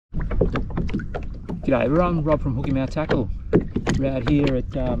G'day everyone, Rob from Hooky Mouth Tackle. We're out here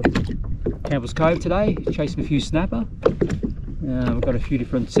at Campbell's Cove today, chasing a few snapper. We've got a few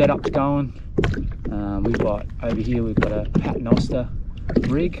different setups going. We've got over here, we've got a paternoster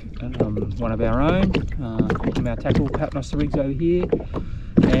rig, one of our own. Hooky Mouth Tackle paternoster rigs over here.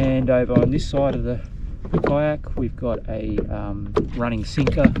 And over on this side of the kayak, we've got a running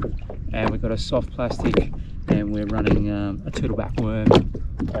sinker, and we've got a soft plastic, and we're running a turtleback worm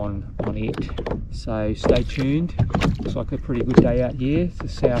on it. So stay tuned. Looks like a pretty good day out here. It's the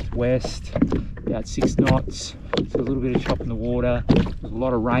southwest, about 6 knots. It's a little bit of chop in the water. There's a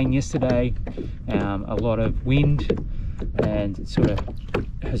lot of rain yesterday, a lot of wind, and it sort of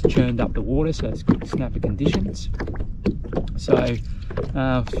has churned up the water, so it's good snapper conditions. So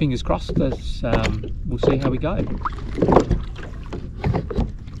fingers crossed, we'll see how we go.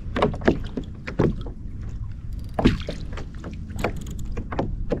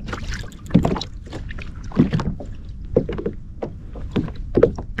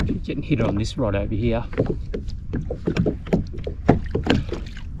 Getting hit on this rod over here.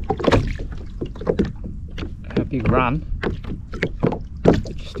 A big run.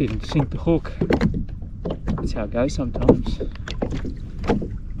 It just didn't sink the hook. That's how it goes sometimes.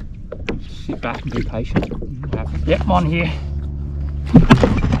 Sit back and be patient. Yep, I'm on here.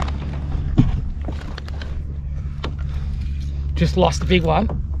 Just lost the big one.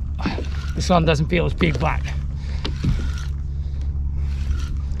 This one doesn't feel as big, but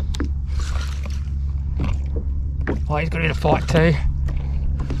oh, he's got a bit of fight too.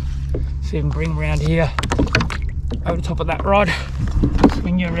 See if I can bring him around here, over the top of that rod,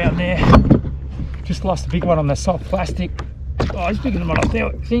 swing you around there. Just lost a big one on the soft plastic. Oh, he's bigger than what I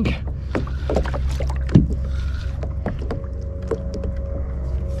think.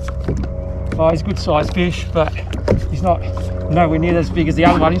 Oh, he's a good sized fish, but he's not nowhere near as big as the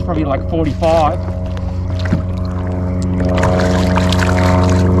other one. He's probably like 45.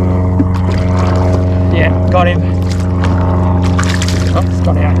 Yeah, got him. Oh, it's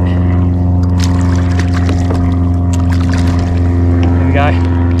got out. There we go.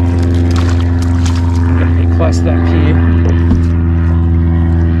 Get a bit close to that pier.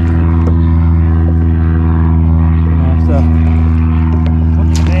 After put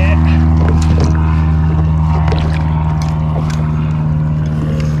it there.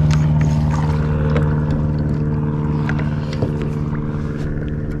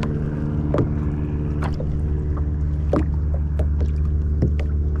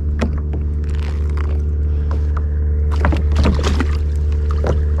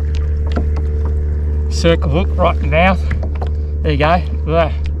 Circle hook right in the mouth. There you go. Well,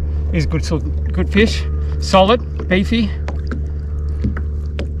 he's a good fish. Solid, beefy.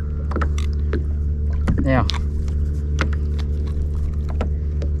 Now,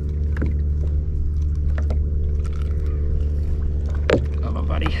 come on,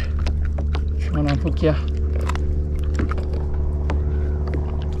 buddy. Trying to unhook you.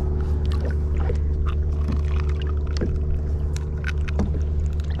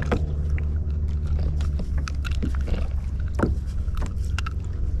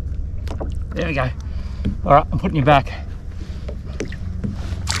 There we go. All right, I'm putting you back.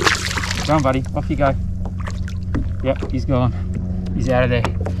 Go on, buddy. Off you go. Yep, he's gone. He's out of there.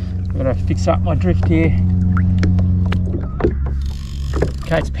 Gotta fix up my drift here.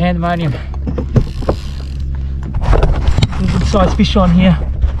 Okay, it's pandemonium. There's a good sized fish on here.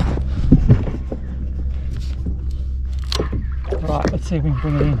 All right, let's see if we can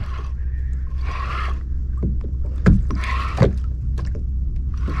bring it in.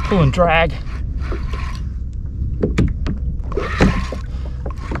 Pull and drag.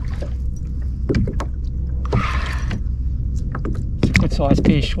 It's a good sized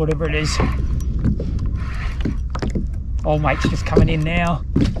fish, whatever it is. Old mate's just coming in now.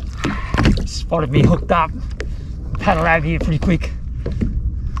 Spotted me hooked up. Paddle over here pretty quick.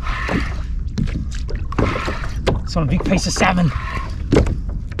 It's on a big piece of salmon.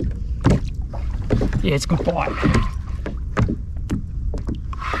 Yeah, it's a good bite.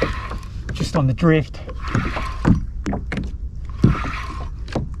 Just on the drift.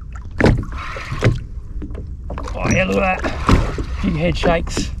 Oh yeah, look at that. Big head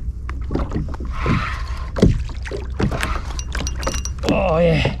shakes. Oh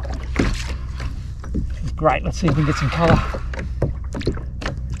yeah. This is great. Let's see if we can get some colour.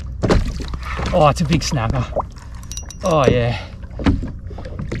 Oh, it's a big snapper. Oh yeah.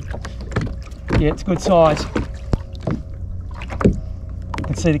 Yeah, it's a good size. You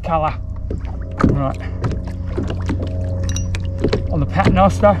can see the colour. Right. On the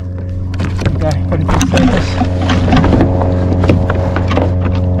paternoster. Okay, put it to the surface.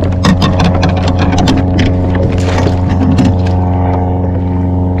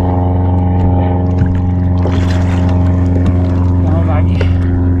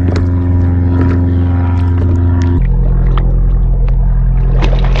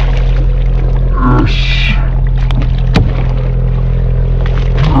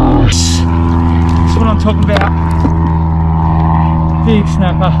 Big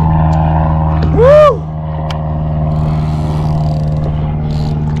snapper. Woo!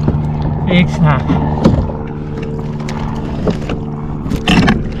 Big snap.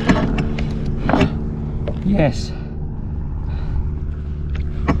 Yes.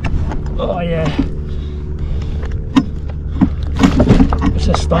 Oh yeah. It's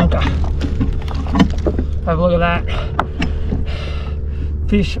a stonker. Have a look at that.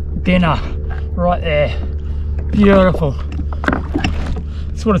 Fish dinner right there. Beautiful.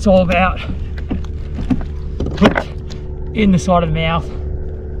 That's what it's all about. Hooked in the side of the mouth.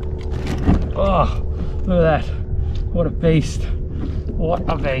 Oh, look at that. What a beast. What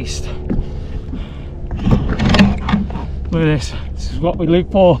a beast. Look at this. This is what we live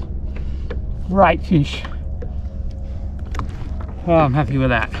for. Great fish. Oh, I'm happy with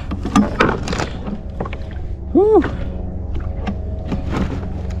that. Woo.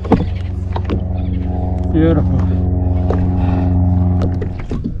 Beautiful.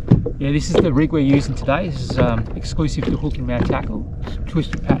 Yeah, this is the rig we're using today. This is exclusive to Hook and Mouth Tackle.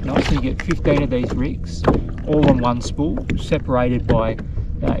 Twisted pattern knot, so you get 15 of these rigs, all on one spool, separated by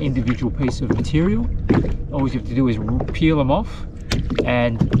individual piece of material. All you have to do is peel them off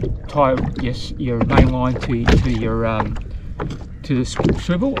and tie your main line to the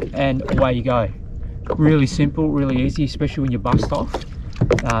swivel, and away you go. Really simple, really easy, especially when you bust off.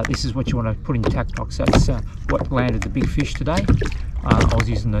 This is what you want to put in your tack box. That's what landed the big fish today. I was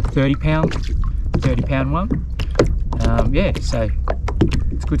using the 30 pound one. Yeah, so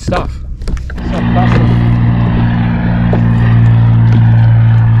it's good stuff. It's not plastic.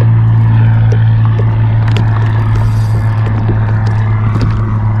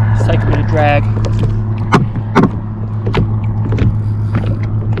 Let's take a bit of drag.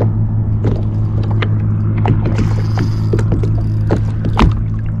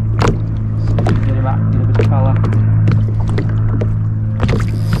 Get him up, get a bit of colour.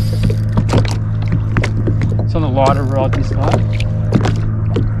 It's on the lighter rod this time.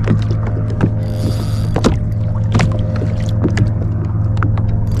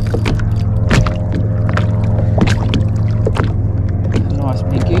 Nice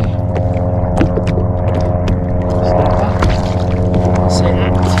pinky. Snapper. See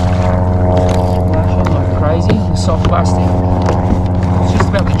that? Flash on like crazy. The soft plastic. It's just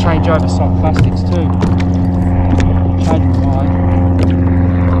about to change over soft plastics too. Change my mind.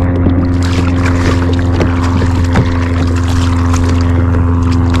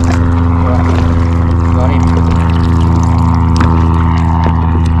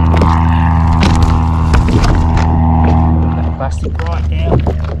 Plastic right down.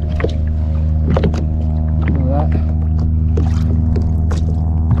 Look at that.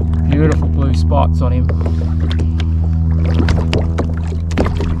 Beautiful blue spots on him.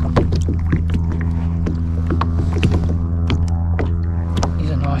 He's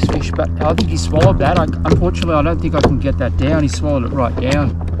a nice fish, but I think he swallowed that. Unfortunately, I don't think I can get that down. He swallowed it right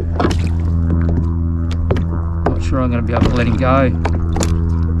down. Not sure I'm going to be able to let him go.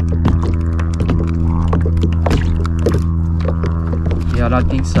 I don't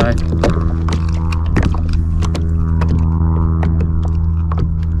think so.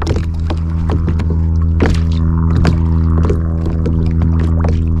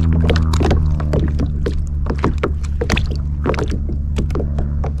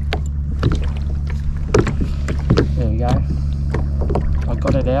 There we go. I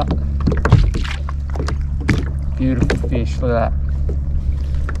got it out. Beautiful fish, look at that.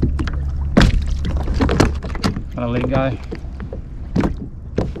 Gonna let him go.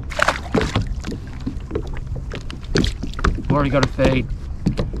 Already got a feed.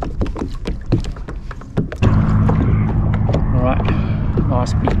 Alright,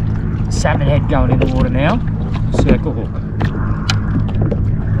 nice big salmon head going in the water now. Circle hook.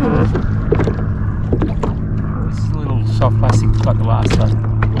 This is a little soft plastic, it's like the last one.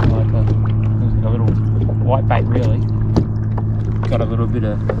 Like a little white bait really. Got a little bit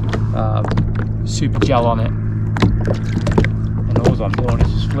of super gel on it. And all I'm doing is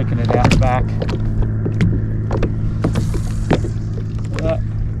just flicking it out the back.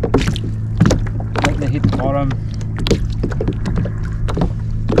 Letting it hit the bottom.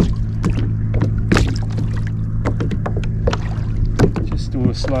 Just do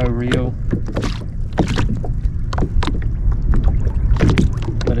a slow reel.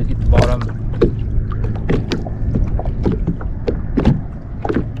 Let it hit the bottom.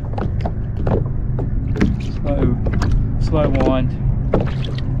 Slow wind.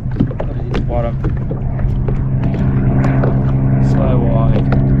 Let it hit the bottom. Slow wind.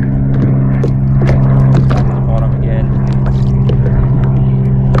 Back to the bottom again.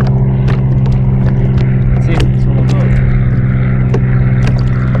 That's it, that's all I do.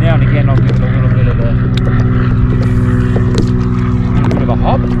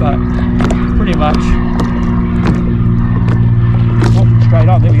 but pretty much. Oh, straight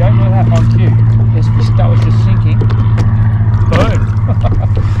on. There we go. Look at that on cue. Yes, that was just sinking. Boom.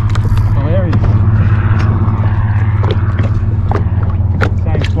 Hilarious.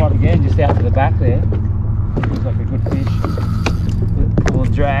 Same spot again, just out to the back there. Looks like a good fish. A little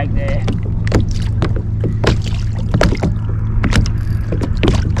drag there.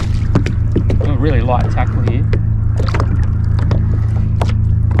 A really light tackle here.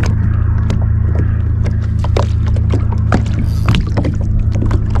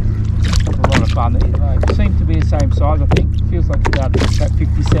 A lot of fun. They seem to be the same size, I think. Feels like about that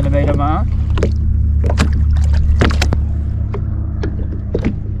 50 centimetre mark. Here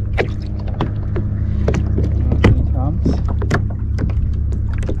he comes.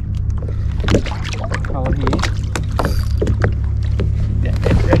 Colour here. Get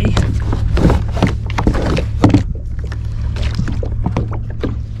ready.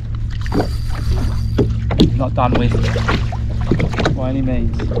 Not done with by any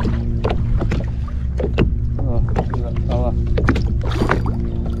means. Oh, look at that colour.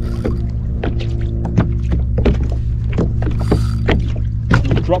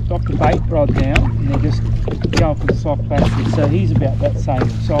 We've dropped off the bait rod now, and they're just going for the soft plastic. So he's about that same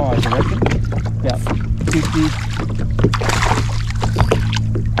size, I reckon. About 50.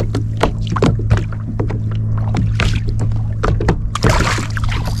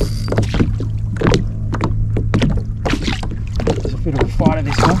 Bit of a fighter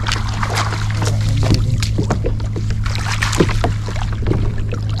this one.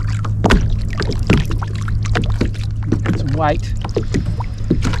 Get some weight.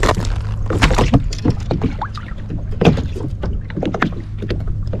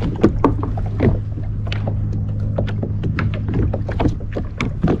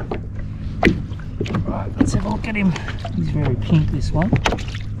 Right, let's have a look at him. He's very pink, this one.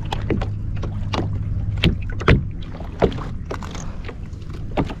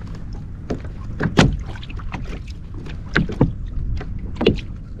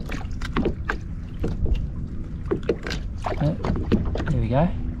 There we go.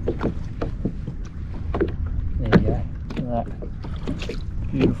 There you go. Look at that.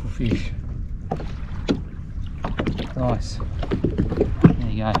 Beautiful fish. Nice. There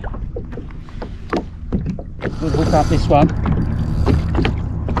you go. Good hook up this one.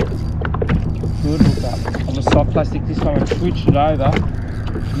 Good hook up. On the soft plastic this time I switched it over.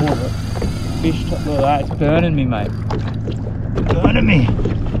 More of a fish. Look at that. It's burning me, mate. It's burning me.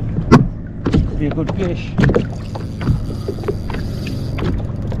 Could be a good fish.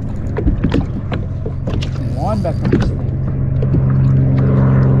 Line back on this thing.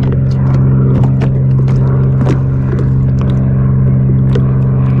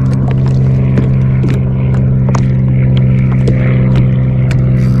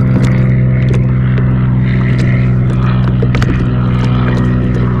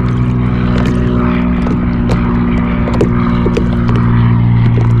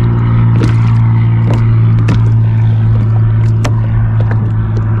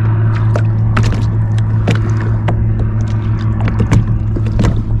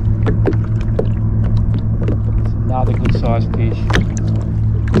 Another good sized fish.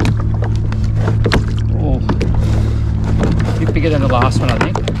 Oh, a bit bigger than the last one, I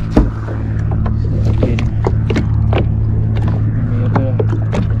think. Give me a bit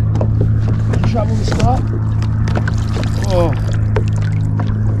of trouble to start. Oh,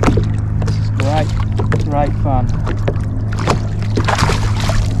 this is great, great fun.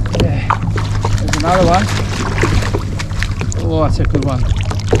 Yeah, there's another one. Oh, that's a good one.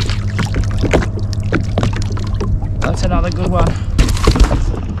 That's another good one.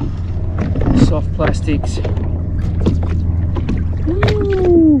 Soft plastics.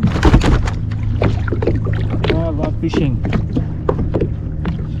 Woo. Oh, I love fishing.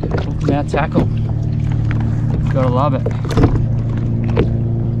 Talking about tackle. Gotta love it.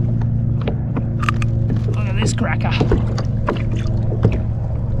 Look at this cracker.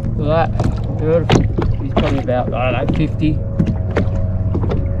 Look at that. Beautiful. He's probably about, I don't know, 50.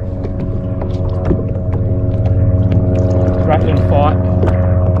 Crackling fight.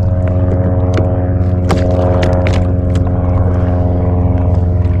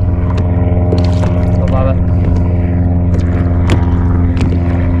 I love it.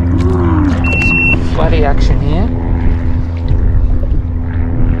 Flatty action here.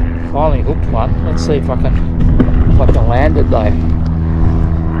 Finally hooked one. Let's see if I can land it though.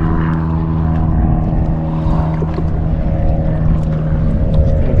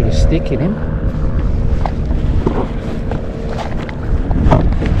 Got a bit of stick in him.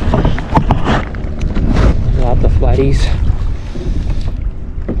 Love the flatties.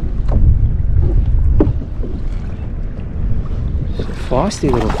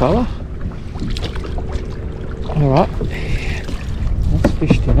 feisty little fella. Alright, that's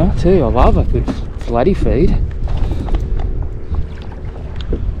fish dinner too. I love a good flatty feed.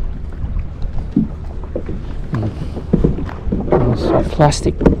 So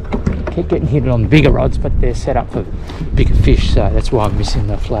plastic, keep getting hit on bigger rods, but they're set up for bigger fish, so that's why I'm missing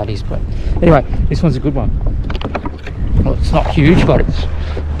the flatties. But anyway, this one's a good one. Well, it's not huge, but it's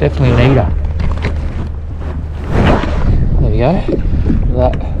definitely an eater. There we go.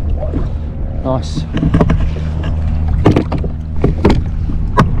 Look at that. Nice.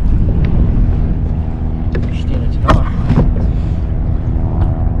 Fish dinner tonight.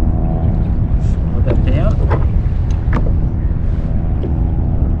 Slide that down.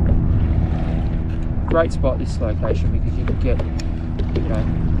 Great spot, this location, because you can get, you know,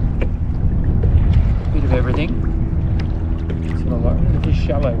 a bit of everything. It's not like, just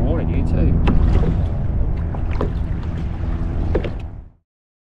shallow water here too.